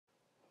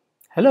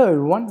Hello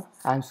everyone,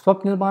 I'm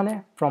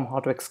Swapnil from How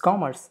to X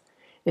Commerce.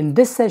 In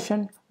this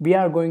session, we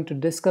are going to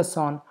discuss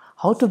on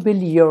how to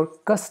build your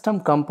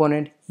custom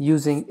component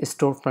using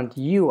Storefront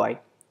UI.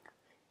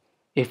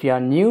 If you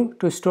are new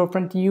to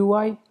Storefront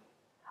UI,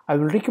 I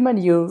will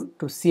recommend you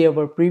to see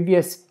our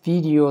previous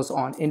videos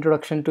on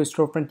Introduction to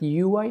Storefront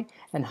UI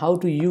and how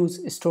to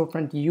use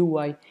Storefront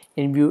UI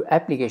in Vue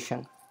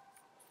application.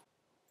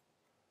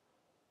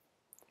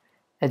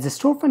 As the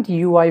Storefront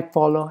UI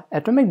follow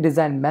atomic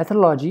design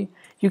methodology,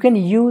 you can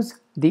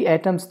use the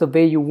atoms the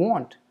way you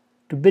want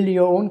to build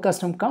your own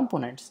custom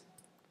components.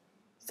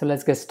 So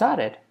let's get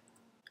started.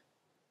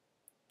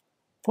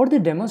 For the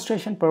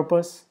demonstration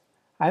purpose,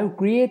 I have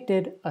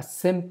created a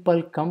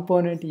simple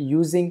component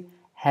using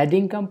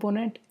heading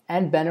component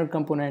and banner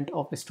component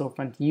of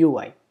Storefront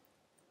UI.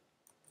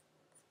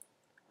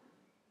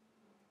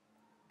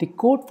 The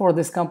code for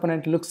this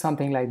component looks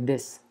something like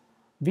this.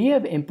 We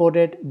have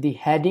imported the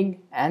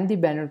heading and the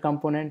banner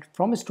component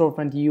from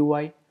Storefront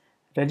UI,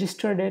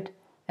 registered it,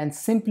 and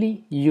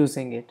simply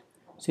using it.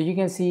 So you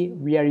can see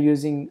we are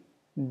using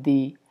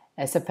the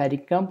SF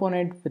heading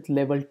component with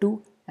level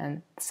 2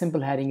 and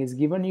simple heading is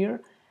given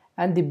here,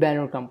 and the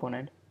banner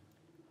component.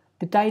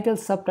 The title,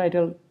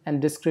 subtitle,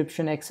 and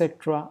description,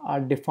 etc.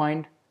 are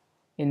defined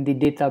in the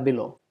data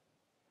below.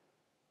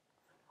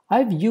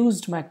 I've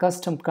used my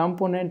custom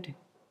component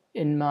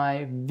in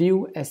my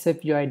Vue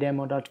sfui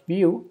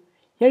demo.vue.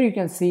 Here you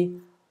can see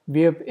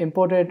we have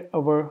imported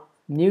our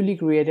newly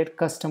created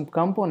custom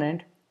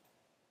component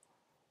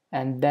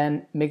and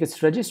then make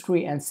its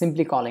registry and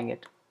simply calling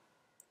it.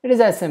 It is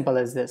as simple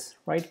as this,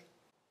 right?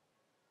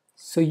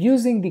 So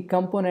using the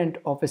component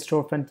of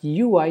Storefront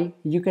UI,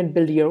 you can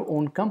build your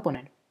own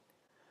component.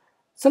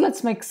 So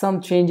let's make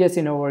some changes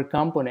in our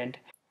component.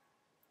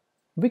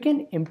 We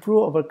can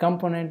improve our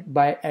component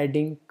by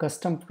adding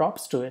custom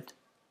props to it.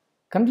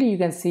 Currently you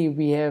can see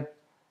we have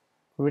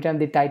written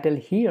the title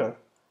here.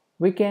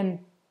 We can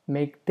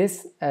make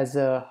this as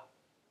a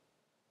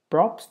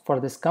props for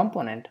this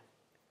component.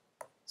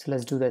 So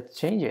let's do the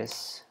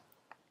changes.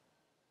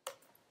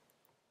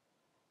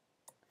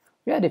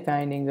 We are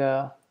defining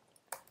a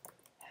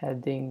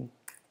heading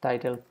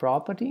title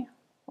property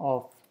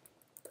of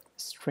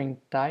string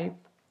type.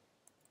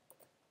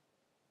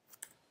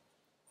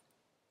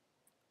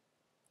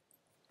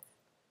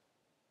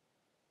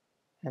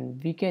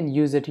 And we can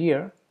use it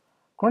here.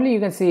 Currently you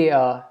can see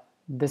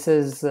this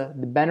is the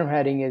banner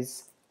heading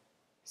is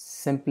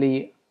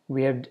simply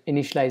we have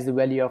initialized the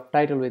value of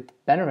title with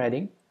banner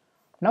heading.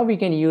 Now we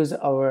can use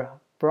our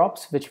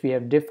props which we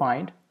have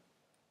defined,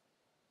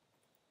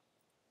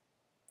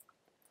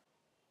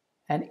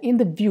 and in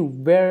the view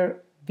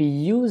where we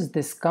use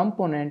this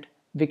component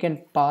we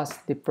can pass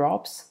the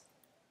props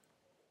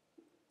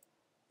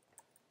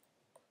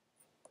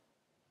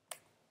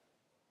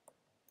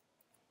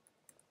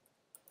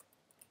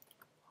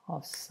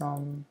of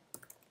some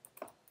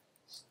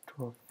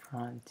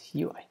Storefront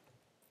UI.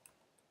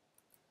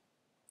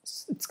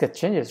 It's got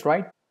changes,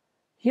 right?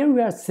 Here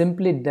we are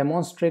simply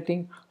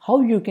demonstrating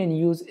how you can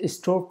use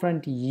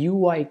Storefront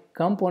UI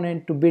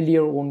component to build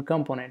your own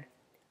component.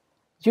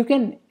 You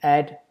can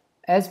add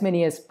as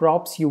many as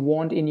props you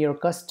want in your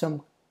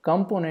custom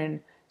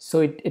component so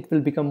it will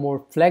become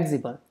more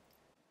flexible.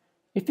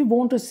 If you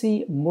want to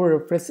see more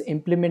refreshed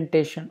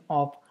implementation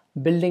of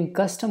building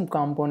custom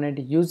component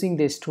using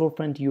the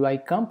Storefront UI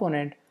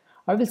component,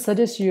 I will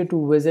suggest you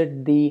to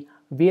visit the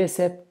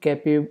VSF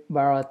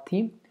Capybara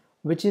theme,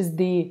 which is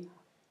the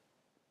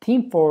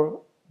theme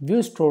for Vue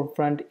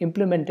Storefront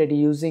implemented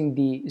using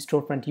the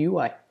Storefront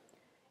UI.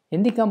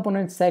 In the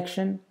component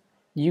section,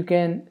 you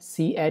can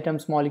see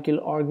atoms, molecule,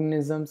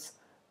 organisms,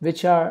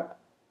 which are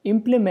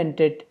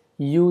implemented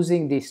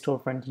using the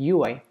Storefront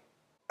UI.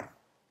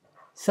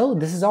 So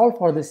this is all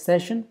for this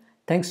session.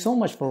 Thanks so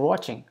much for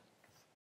watching.